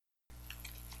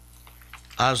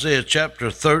Isaiah chapter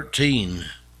 13.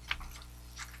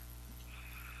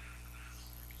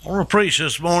 I want to preach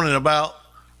this morning about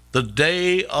the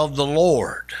day of the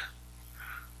Lord.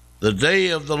 The day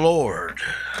of the Lord.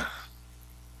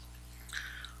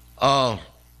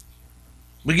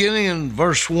 Beginning in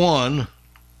verse 1,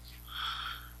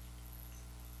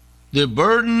 the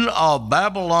burden of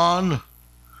Babylon,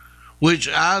 which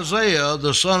Isaiah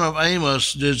the son of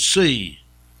Amos did see.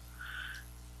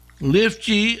 Lift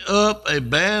ye up a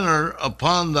banner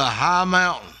upon the high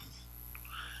mountain.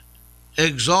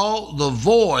 Exalt the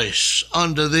voice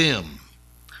unto them.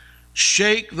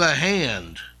 Shake the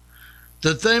hand,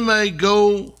 that they may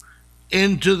go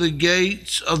into the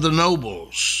gates of the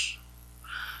nobles.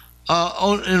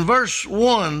 In verse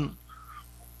 1,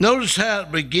 notice how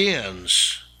it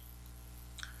begins.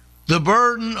 The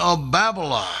burden of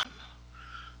Babylon.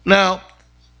 Now,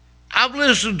 I've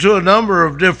listened to a number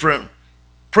of different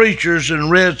preachers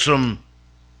and read some,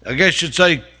 I guess you'd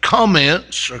say,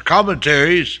 comments or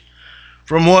commentaries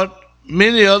from what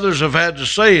many others have had to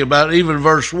say about even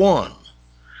verse 1.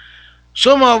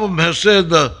 Some of them have said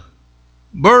the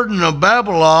burden of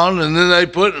Babylon, and then they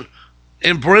put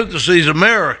in parentheses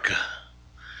America.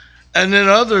 And then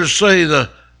others say the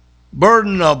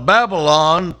burden of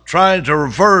Babylon, trying to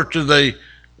refer to the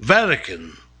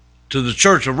Vatican, to the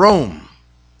Church of Rome.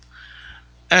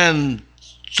 And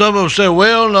some of them say,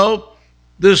 well, no,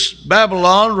 this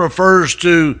Babylon refers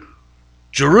to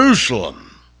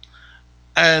Jerusalem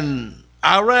and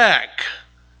Iraq,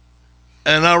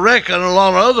 and I reckon a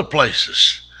lot of other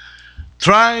places,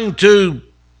 trying to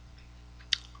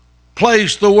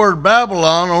place the word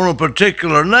Babylon on a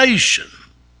particular nation.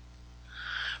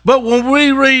 But when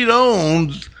we read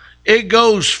on, it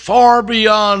goes far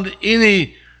beyond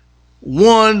any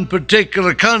one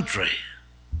particular country.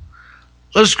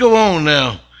 Let's go on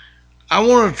now. I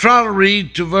want to try to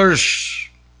read to verse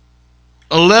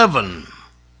 11.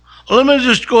 Let me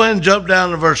just go ahead and jump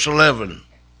down to verse 11.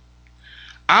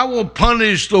 I will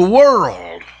punish the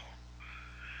world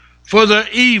for their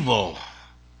evil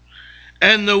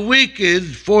and the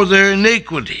wicked for their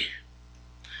iniquity.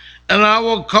 And I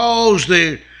will cause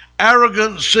the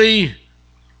arrogancy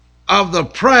of the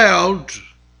proud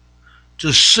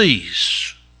to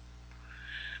cease,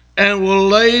 and will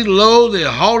lay low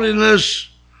the haughtiness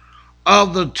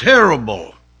of the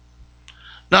terrible.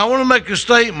 Now, I want to make a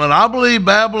statement. I believe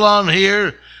Babylon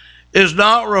here is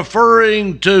not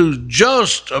referring to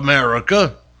just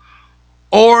America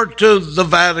or to the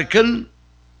Vatican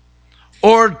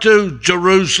or to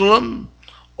Jerusalem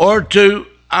or to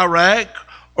Iraq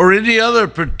or any other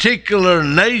particular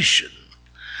nation.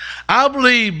 I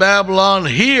believe Babylon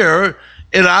here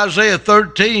in Isaiah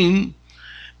 13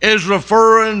 is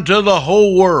referring to the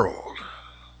whole world.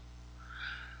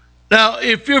 Now,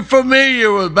 if you're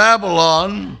familiar with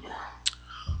Babylon,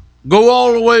 go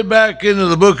all the way back into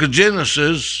the book of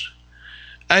Genesis,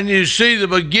 and you see the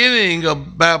beginning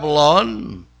of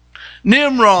Babylon.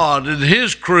 Nimrod and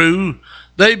his crew,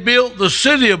 they built the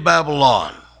city of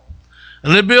Babylon,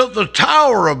 and they built the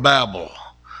Tower of Babel.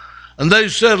 And they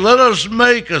said, let us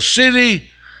make a city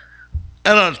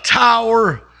and a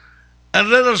tower, and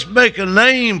let us make a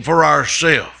name for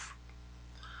ourselves.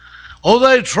 Oh,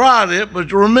 they tried it,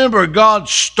 but remember, God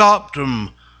stopped them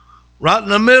right in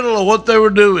the middle of what they were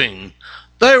doing.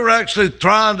 They were actually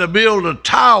trying to build a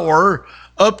tower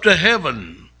up to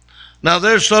heaven. Now,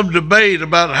 there's some debate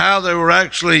about how they were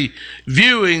actually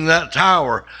viewing that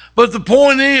tower. But the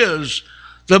point is,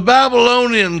 the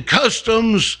Babylonian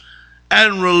customs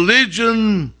and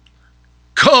religion,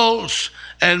 cults,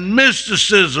 and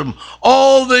mysticism,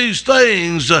 all these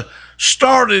things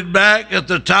started back at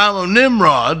the time of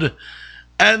Nimrod,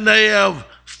 and they have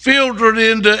filtered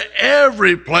into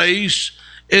every place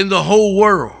in the whole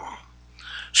world.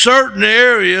 Certain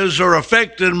areas are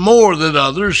affected more than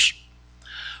others,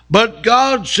 but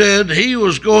God said he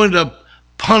was going to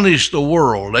punish the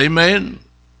world. Amen?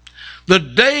 The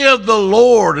day of the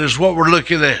Lord is what we're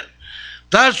looking at.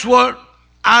 That's what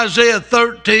Isaiah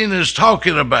 13 is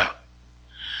talking about.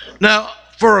 Now,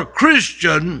 for a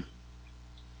Christian,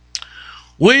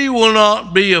 we will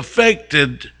not be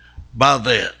affected by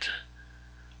that,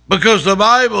 because the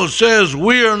Bible says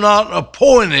we are not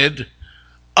appointed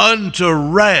unto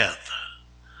wrath,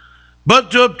 but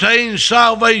to obtain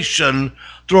salvation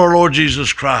through our Lord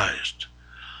Jesus Christ.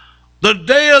 The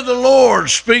day of the Lord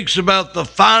speaks about the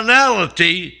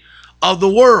finality of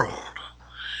the world.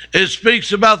 It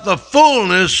speaks about the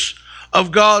fullness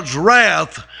of God's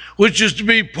wrath, which is to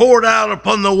be poured out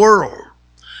upon the world.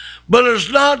 But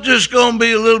it's not just going to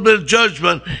be a little bit of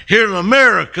judgment here in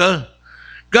America.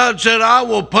 God said, I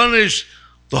will punish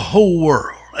the whole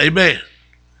world. Amen.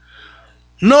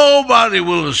 Nobody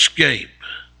will escape.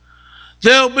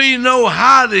 There'll be no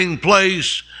hiding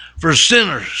place for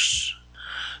sinners.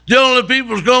 The only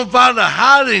people who's going to find a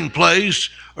hiding place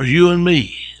are you and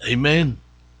me. Amen.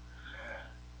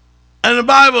 And the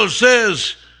Bible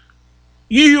says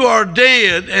you are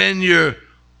dead and your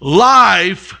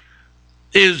life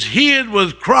is hid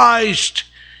with Christ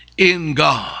in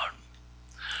God.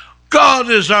 God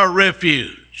is our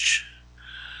refuge.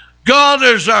 God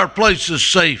is our place of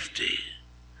safety.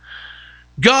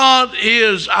 God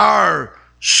is our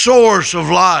source of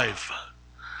life.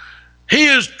 He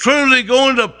is truly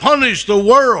going to punish the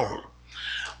world,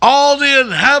 all the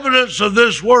inhabitants of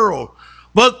this world,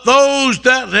 but those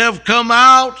that have come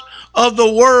out of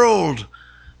the world,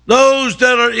 those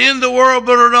that are in the world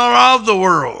but are not of the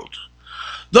world,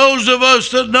 those of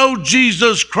us that know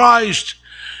Jesus Christ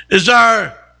is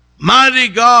our mighty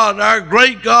God, our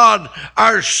great God,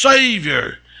 our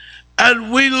Savior,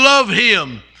 and we love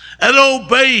Him and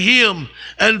obey Him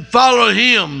and follow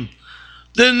Him,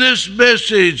 then this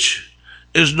message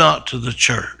is not to the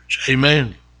church.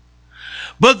 Amen.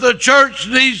 But the church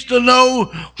needs to know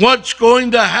what's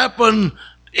going to happen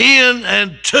in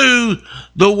and to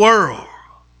the world.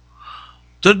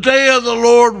 The day of the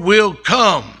Lord will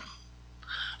come.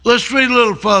 Let's read a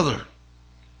little further.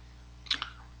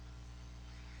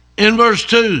 In verse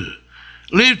 2,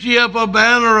 lift ye up a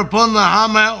banner upon the high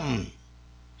mountain.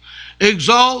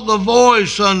 Exalt the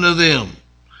voice unto them.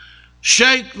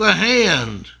 Shake the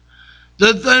hand,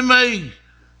 that they may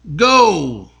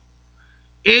go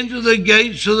into the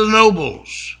gates of the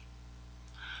nobles.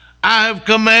 I have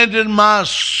commanded my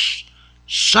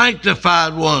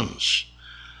sanctified ones.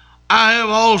 I have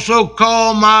also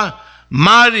called my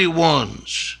mighty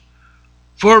ones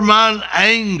for mine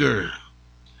anger,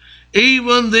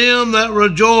 even them that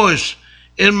rejoice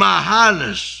in my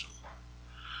highness.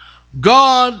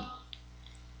 God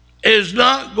is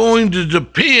not going to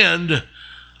depend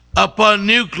upon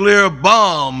nuclear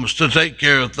bombs to take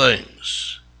care of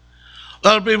things. A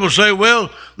lot of people say,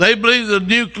 well, they believe the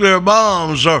nuclear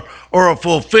bombs are a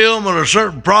fulfillment of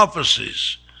certain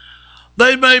prophecies.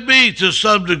 They may be to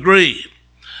some degree,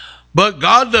 but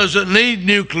God doesn't need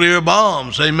nuclear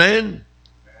bombs. Amen?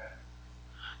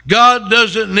 God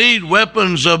doesn't need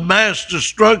weapons of mass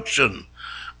destruction.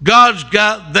 God's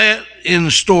got that in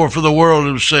store for the world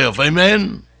himself.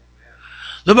 Amen?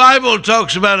 The Bible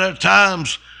talks about at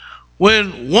times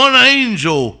when one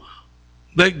angel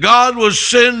that God would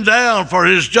send down for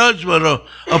his judgment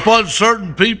upon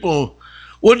certain people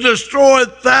would destroy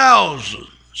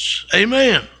thousands.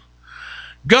 Amen.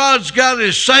 God's got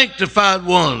his sanctified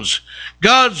ones.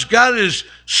 God's got his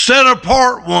set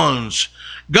apart ones.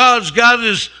 God's got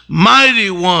his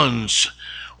mighty ones,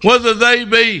 whether they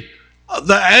be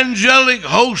the angelic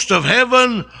host of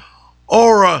heaven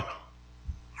or a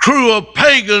crew of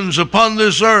pagans upon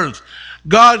this earth.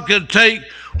 God can take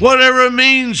whatever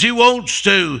means he wants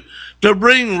to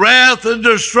bring wrath and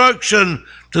destruction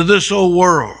to this old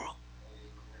world.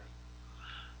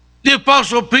 The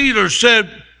Apostle Peter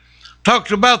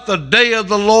talked about the day of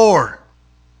the Lord.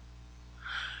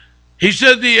 He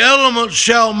said, the elements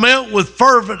shall melt with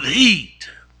fervent heat.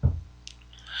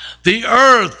 The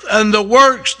earth and the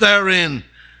works therein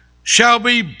shall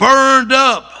be burned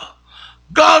up.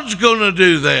 God's going to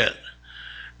do that.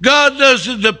 God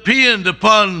doesn't depend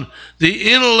upon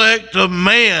the intellect of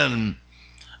man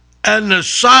and the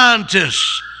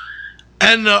scientists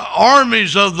and the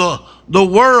armies of the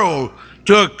world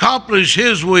to accomplish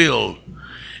his will.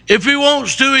 If he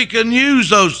wants to, he can use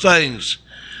those things.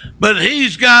 But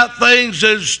he's got things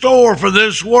in store for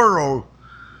this world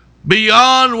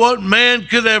beyond what man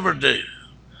could ever do.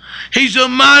 He's a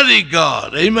mighty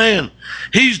God. Amen.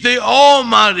 He's the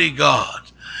almighty God.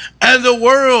 And the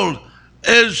world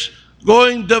is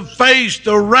going to face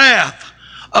the wrath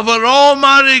of an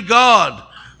almighty God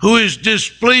who is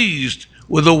displeased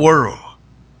with the world.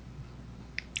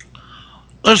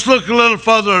 Let's look a little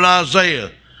further in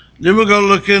Isaiah. Then we're going to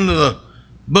look into the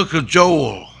book of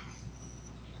Joel.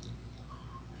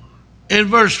 In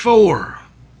verse 4,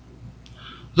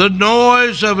 the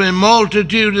noise of a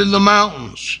multitude in the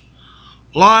mountains,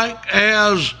 like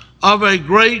as of a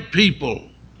great people,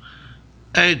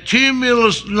 a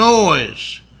tumultuous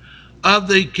noise of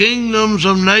the kingdoms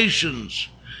of nations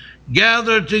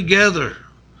gathered together.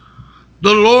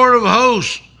 The Lord of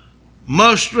hosts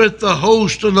mustereth the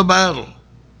host of the battle.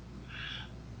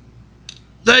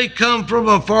 They come from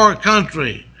a far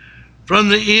country, from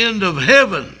the end of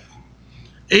heaven,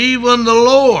 even the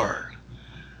Lord,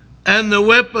 and the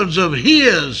weapons of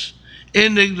his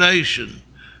indignation,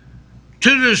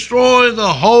 to destroy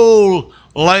the whole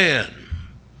land.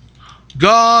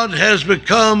 God has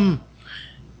become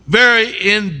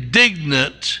very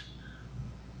indignant.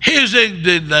 His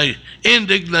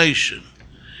indignation,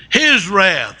 his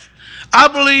wrath. I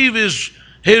believe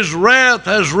his wrath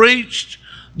has reached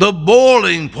the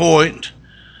boiling point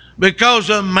because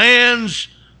of man's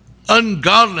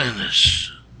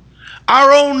ungodliness.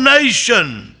 Our own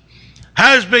nation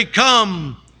has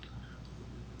become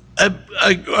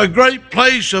a great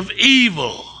place of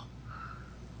evil.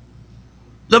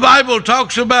 The Bible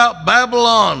talks about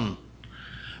Babylon.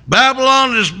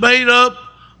 Babylon is made up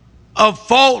of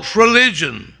false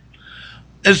religion.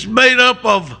 It's made up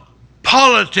of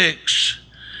politics.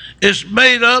 It's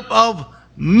made up of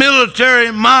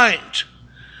military might.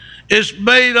 It's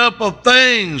made up of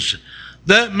things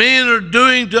that men are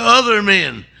doing to other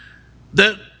men,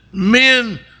 that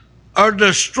men are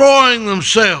destroying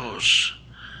themselves.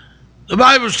 The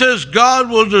Bible says God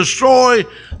will destroy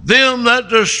them that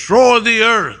destroy the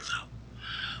earth.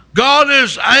 God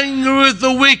is angry with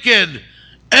the wicked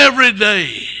every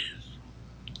day.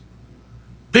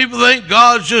 People think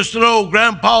God's just an old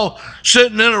grandpa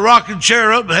sitting in a rocking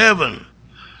chair up in heaven,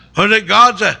 or that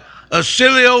God's a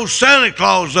silly old Santa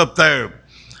Claus up there.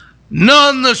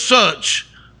 None the such.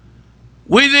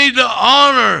 We need to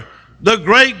honor the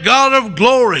great God of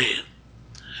glory,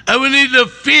 and we need to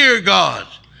fear God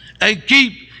and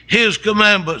keep his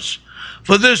commandments,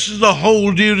 for this is the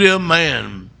whole duty of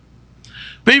man.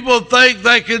 People think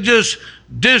they can just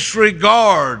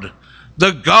disregard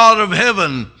the God of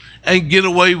heaven and get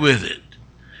away with it.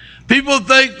 People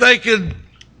think they can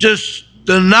just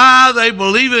deny they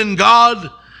believe in God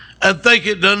and think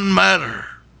it doesn't matter.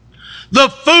 The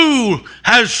fool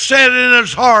has said in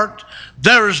his heart,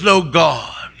 there is no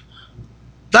God.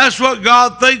 That's what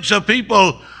God thinks of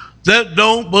people that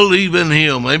don't believe in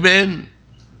him. Amen.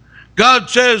 God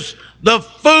says the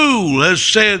fool has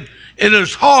said in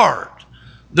his heart,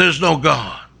 there's no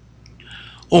God.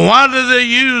 Well, why do they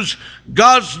use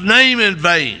God's name in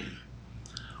vain?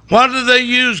 Why do they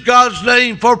use God's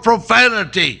name for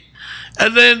profanity?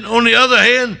 And then on the other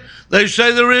hand, they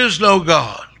say there is no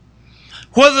God.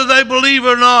 Whether they believe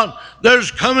or not,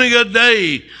 there's coming a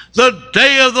day, the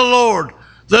day of the Lord,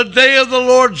 the day of the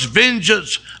Lord's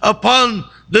vengeance upon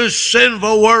this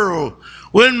sinful world,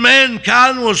 when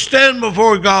mankind will stand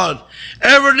before God.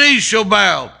 Every knee shall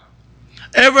bow,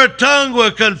 every tongue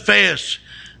will confess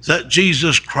that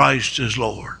Jesus Christ is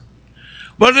Lord.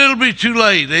 But it'll be too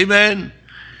late, amen?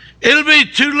 It'll be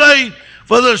too late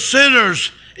for the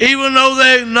sinners, even though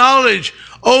they acknowledge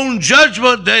on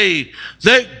Judgment Day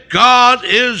that God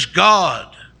is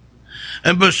God,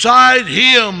 and beside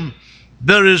him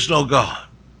there is no God.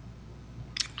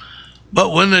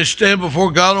 But when they stand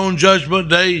before God on Judgment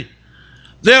Day,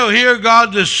 they'll hear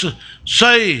God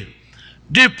say,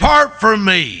 depart from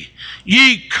me,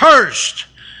 ye cursed,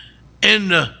 in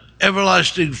the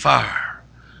everlasting fire.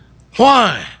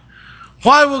 Why?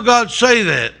 Why will God say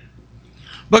that?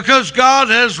 Because God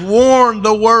has warned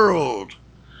the world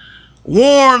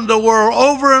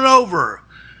over and over.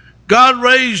 God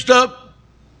raised up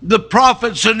the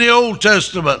prophets in the Old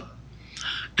Testament.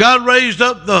 God raised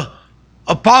up the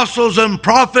apostles and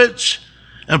prophets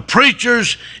and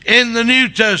preachers in the New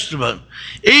Testament.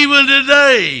 Even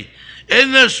today,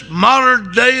 in this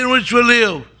modern day in which we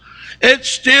live, it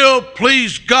still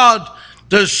pleased God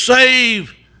to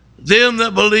save them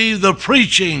that believe the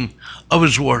preaching of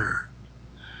his word.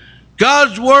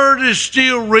 God's word is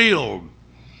still real.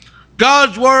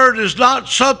 God's word is not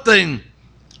something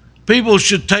people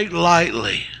should take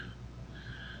lightly.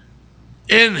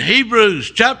 In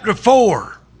Hebrews chapter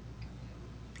 4,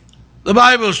 the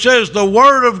Bible says the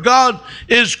word of God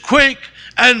is quick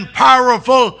and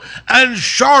powerful and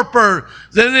sharper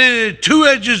than any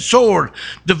two-edged sword,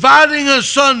 dividing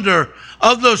asunder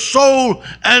of the soul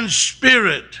and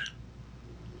spirit,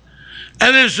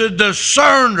 and is a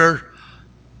discerner,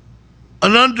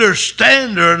 an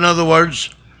understander, in other words,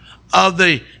 of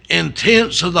the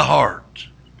intents of the heart.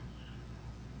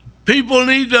 People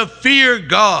need to fear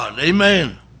God.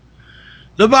 Amen.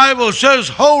 The Bible says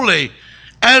holy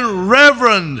and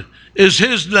reverend is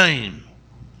his name.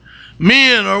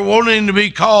 Men are wanting to be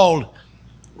called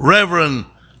reverend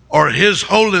or his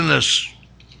holiness.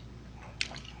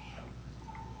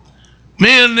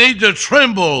 Men need to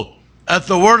tremble at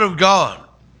the word of God.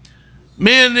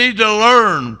 Men need to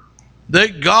learn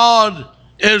that God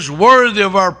is worthy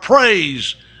of our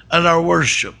praise and our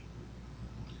worship.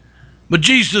 But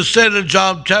Jesus said in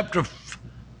John chapter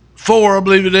 4, I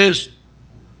believe it is,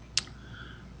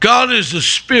 God is the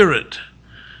Spirit,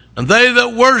 and they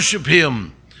that worship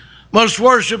him must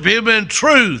worship him in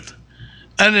truth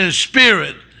and in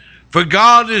spirit, for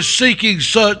God is seeking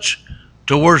such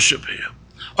to worship him.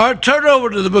 All right, turn over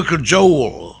to the book of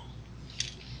Joel.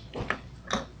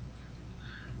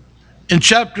 In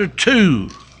chapter 2,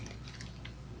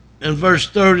 in verse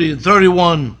 30 and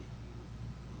 31.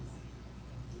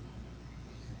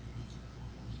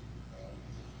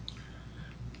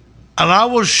 And I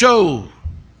will show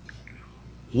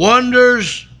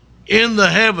wonders in the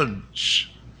heavens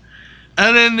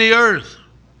and in the earth,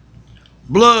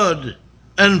 blood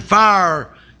and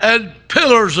fire and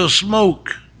pillars of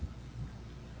smoke.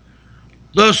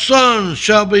 The sun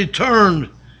shall be turned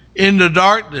into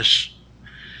darkness,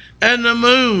 and the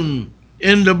moon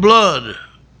into blood,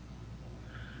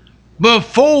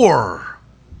 before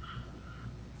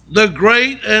the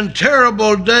great and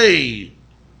terrible day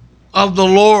of the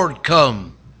Lord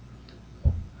come.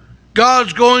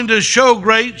 God's going to show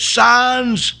great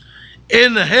signs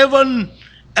in heaven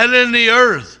and in the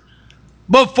earth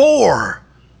before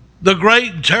the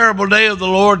great and terrible day of the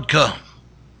Lord come.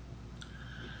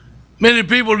 Many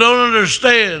people don't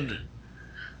understand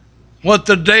what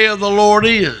the day of the Lord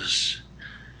is.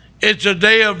 It's a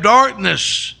day of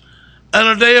darkness and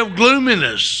a day of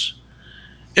gloominess.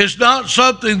 It's not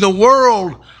something the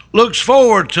world looks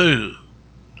forward to.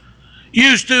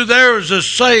 Used to, there was a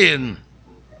saying,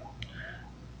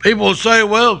 people say,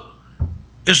 well,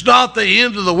 it's not the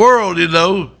end of the world, you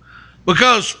know,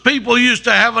 because people used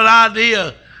to have an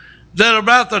idea that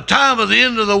about the time of the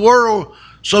end of the world,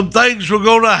 some things were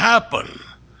going to happen.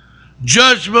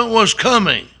 Judgment was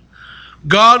coming.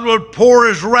 God would pour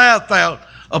his wrath out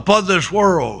upon this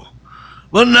world.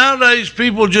 But nowadays,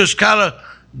 people just kind of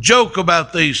joke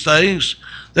about these things.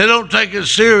 They don't take it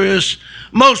serious.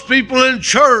 Most people in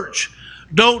church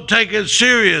don't take it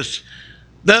serious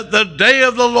that the day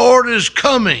of the Lord is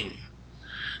coming.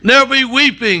 There'll be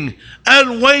weeping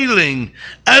and wailing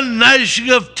and gnashing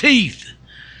of teeth.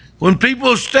 When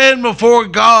people stand before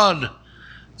God,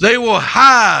 they will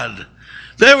hide.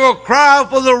 They will cry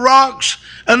for the rocks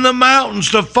and the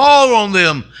mountains to fall on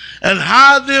them and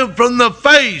hide them from the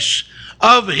face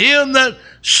of him that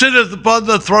sitteth upon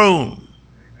the throne.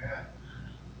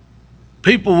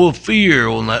 People will fear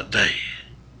on that day.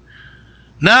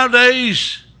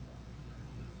 Nowadays,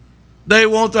 they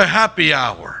want their happy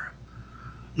hour.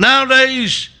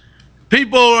 Nowadays,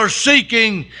 people are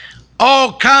seeking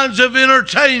all kinds of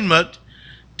entertainment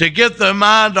to get their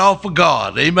mind off of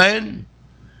God. Amen?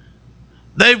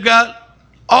 They've got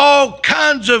all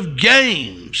kinds of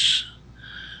games.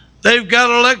 They've got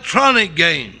electronic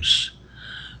games.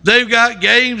 They've got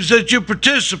games that you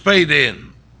participate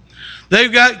in.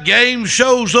 They've got game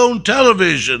shows on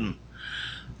television.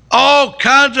 All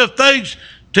kinds of things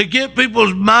to get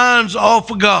people's minds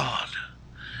off of God.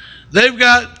 They've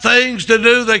got things to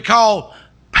do they call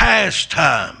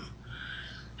pastime.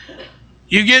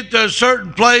 You get to a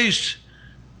certain place,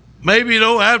 maybe you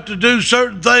don't have to do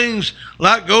certain things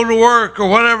like go to work or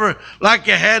whatever, like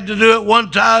you had to do at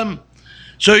one time.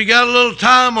 So you got a little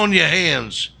time on your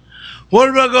hands. What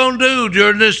am I going to do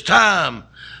during this time?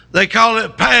 They call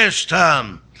it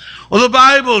pastime. Well, the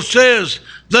Bible says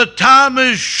the time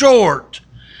is short,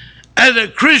 and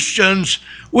as Christians,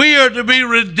 we are to be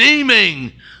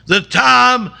redeeming the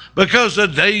time because the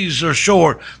days are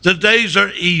short. The days are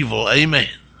evil. Amen.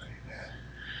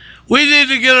 We need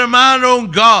to get our mind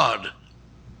on God.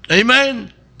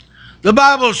 Amen. The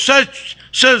Bible says,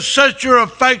 set your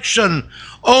affection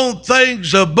on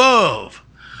things above,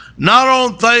 not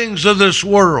on things of this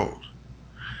world.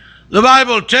 The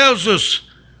Bible tells us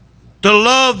to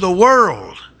love the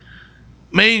world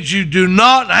means you do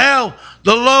not have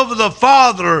the love of the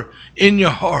Father in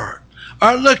your heart.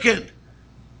 All right, look at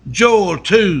Joel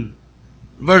 2,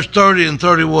 verse 30 and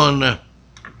 31 now.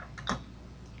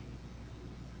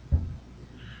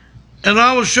 And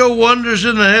I will show wonders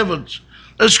in the heavens.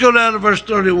 Let's go down to verse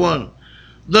 31.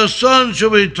 The sun shall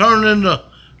be turned into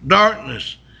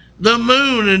darkness, the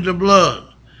moon into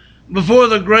blood, before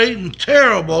the great and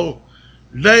terrible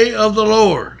day of the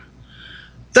Lord.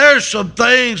 There's some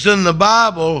things in the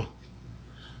Bible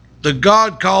that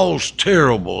God calls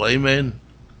terrible. Amen.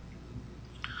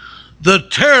 The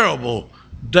terrible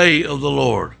day of the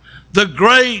Lord. The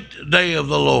great day of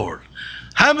the Lord.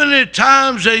 How many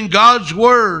times in God's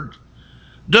Word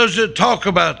does it talk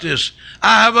about this?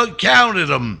 I haven't counted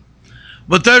them.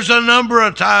 But there's a number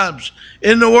of times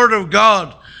in the Word of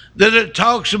God that it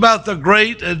talks about the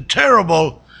great and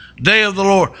terrible day of the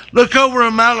Lord. Look over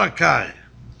in Malachi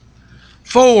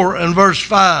 4 and verse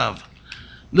 5.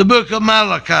 The book of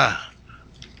Malachi.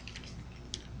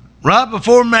 Right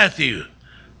before Matthew.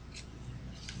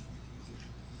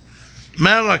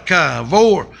 Malachi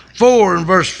 4 and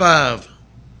verse 5.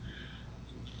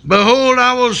 Behold,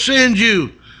 I will send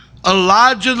you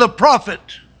Elijah the prophet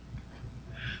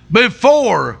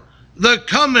before the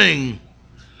coming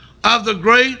of the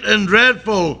great and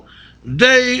dreadful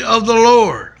day of the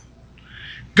Lord.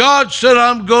 God said,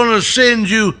 I'm going to send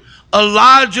you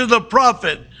Elijah the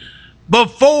prophet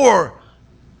before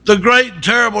the great and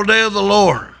terrible day of the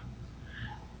Lord.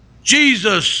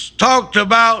 Jesus talked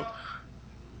about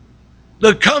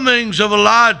the comings of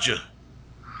Elijah,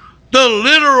 the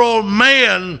literal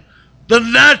man, the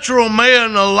natural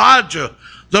man Elijah,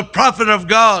 the prophet of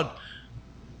God.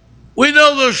 We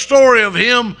know the story of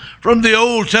him from the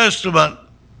Old Testament,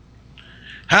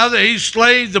 how that he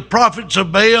slayed the prophets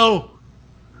of Baal,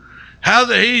 how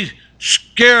that he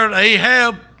scared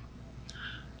Ahab.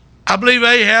 I believe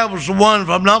Ahab was the one, if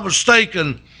I'm not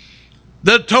mistaken,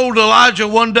 that told Elijah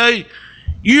one day,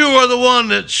 you are the one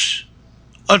that's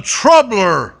a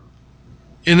troubler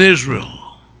in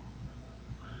Israel.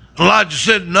 Elijah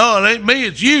said, no, it ain't me,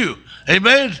 it's you.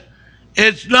 Amen?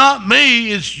 It's not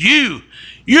me, it's you.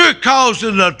 You're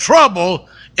causing the trouble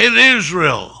in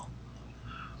Israel.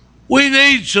 We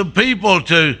need some people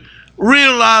to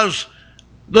realize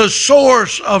the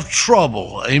source of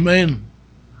trouble. Amen?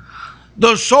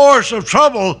 The source of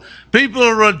trouble, people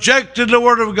are rejecting the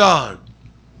Word of God.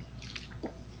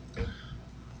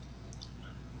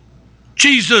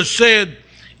 Jesus said,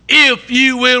 if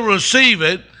you will receive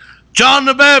it, John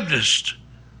the Baptist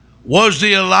was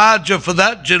the Elijah for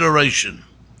that generation,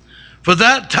 for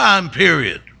that time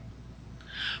period.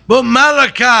 But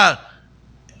Malachi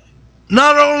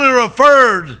not only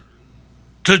referred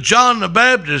to John the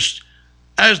Baptist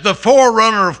as the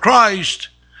forerunner of Christ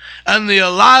and the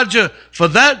Elijah for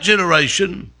that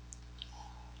generation,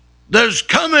 there's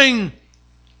coming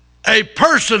a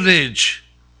personage,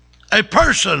 a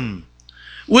person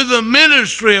with the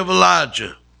ministry of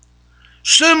Elijah,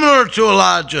 similar to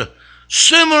Elijah,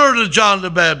 similar to John the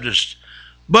Baptist.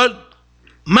 But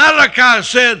Malachi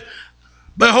said,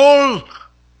 behold,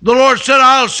 the Lord said,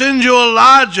 I'll send you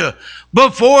Elijah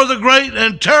before the great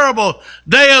and terrible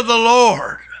day of the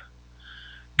Lord.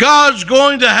 God's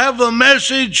going to have a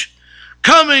message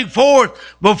coming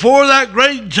forth before that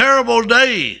great and terrible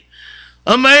day.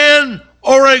 A man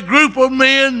or a group of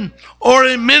men or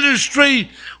a ministry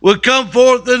will come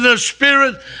forth in the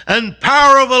spirit and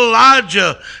power of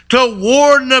Elijah to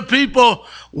warn the people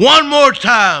one more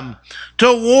time, to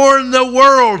warn the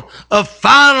world a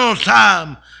final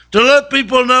time, to let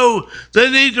people know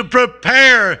they need to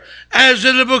prepare. As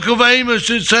in the book of Amos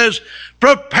it says,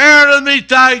 prepare to meet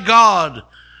thy God.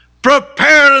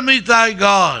 Prepare to meet thy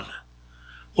God.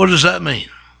 What does that mean?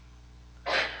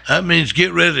 That means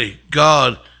get ready.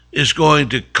 God is going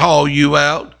to call you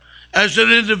out as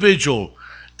an individual,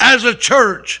 as a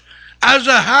church, as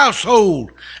a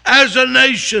household, as a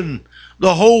nation.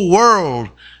 The whole world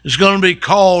is going to be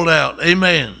called out.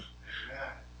 Amen.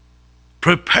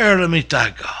 Prepare to meet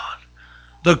thy God.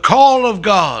 The call of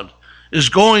God is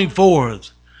going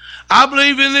forth. I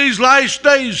believe in these last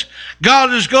days,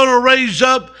 God is going to raise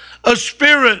up a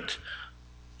spirit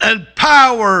and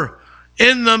power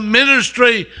in the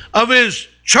ministry of his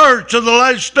church in the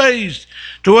last days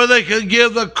to where they can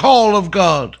give the call of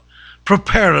God.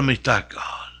 Prepare to meet thy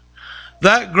God.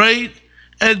 That great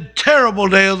and terrible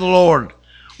day of the Lord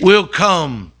will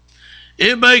come.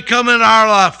 It may come in our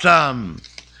lifetime.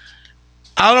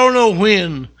 I don't know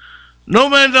when. No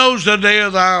man knows the day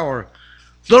or the hour.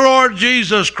 The Lord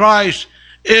Jesus Christ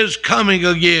is coming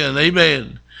again.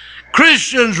 Amen.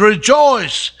 Christians,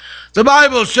 rejoice. The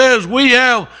Bible says we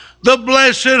have the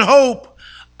blessed hope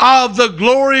of the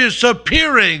glorious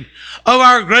appearing of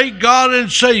our great God and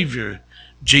Savior,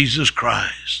 Jesus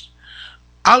Christ.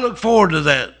 I look forward to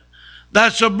that.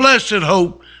 That's a blessed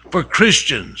hope for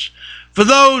Christians, for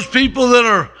those people that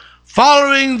are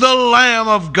following the Lamb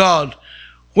of God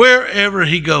wherever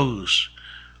he goes,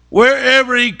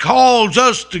 wherever he calls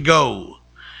us to go.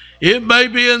 It may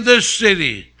be in this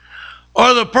city,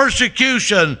 or the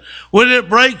persecution when it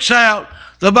breaks out.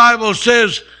 The Bible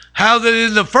says how that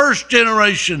in the first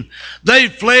generation they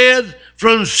fled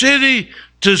from city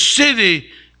to city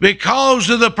because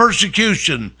of the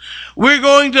persecution. We're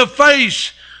going to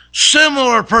face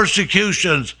similar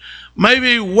persecutions,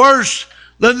 maybe worse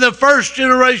than the first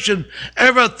generation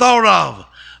ever thought of.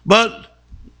 But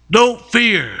don't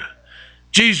fear.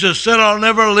 Jesus said, I'll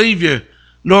never leave you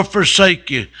nor forsake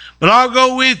you, but I'll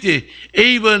go with you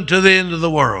even to the end of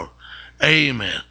the world. Amen.